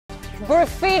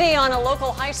Graffiti on a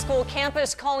local high school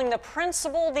campus calling the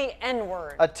principal the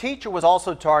N-word. A teacher was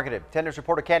also targeted. 10 News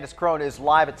reporter Candace Crone is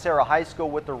live at Serra High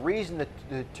School with the reason that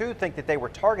the two think that they were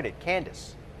targeted.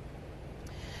 Candace.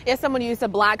 Yes, someone used a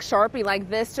black Sharpie like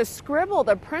this to scribble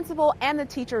the principal and the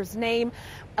teacher's name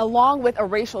along with a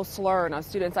racial slur. Now,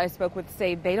 students I spoke with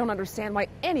say they don't understand why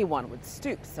anyone would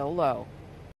stoop so low.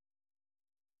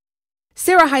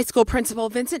 Serra High School principal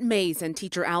Vincent Mays and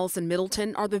teacher Allison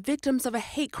Middleton are the victims of a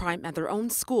hate crime at their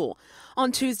own school.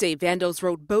 On Tuesday, Vandals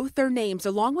wrote both their names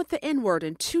along with the N-word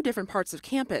in two different parts of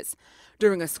campus.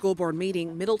 During a school board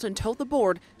meeting, Middleton told the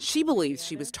board she believes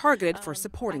she was targeted for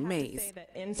supporting Mays.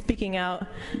 In speaking out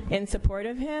in support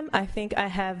of him, I think I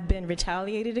have been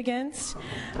retaliated against.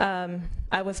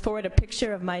 I was forwarded a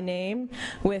picture of my name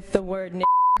with the word "n"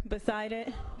 beside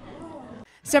it.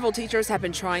 Several teachers have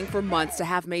been trying for months to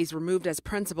have Mays removed as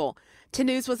principal. 10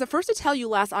 News was the first to tell you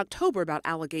last October about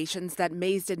allegations that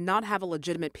Mays did not have a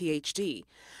legitimate PhD.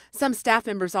 Some staff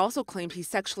members also claimed he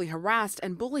sexually harassed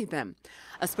and bullied them.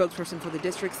 A spokesperson for the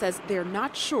district says they're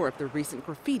not sure if the recent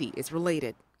graffiti is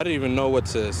related. I didn't even know what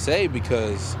to say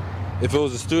because if it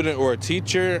was a student or a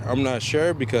teacher, I'm not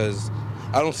sure because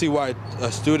I don't see why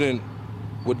a student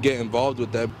would get involved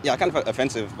with that. Yeah, kind of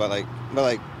offensive, but I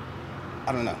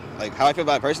don't know. Like, how I feel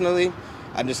about it personally,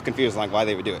 I'm just confused, like, why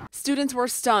they would do it. Students were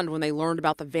stunned when they learned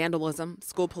about the vandalism.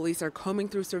 School police are combing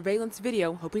through surveillance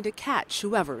video, hoping to catch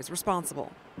whoever is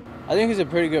responsible. I think he's a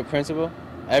pretty good principal.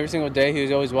 Every single day, he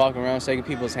was always walking around, shaking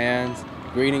people's hands,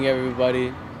 greeting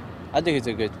everybody. I think he's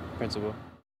a good principal.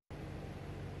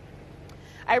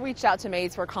 I reached out to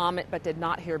Mays for comment but did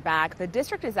not hear back. The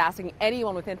district is asking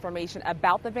anyone with information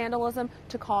about the vandalism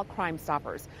to call Crime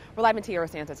Stoppers. We're live in Tierra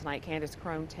Santa tonight. Candace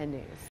Crone, 10 News.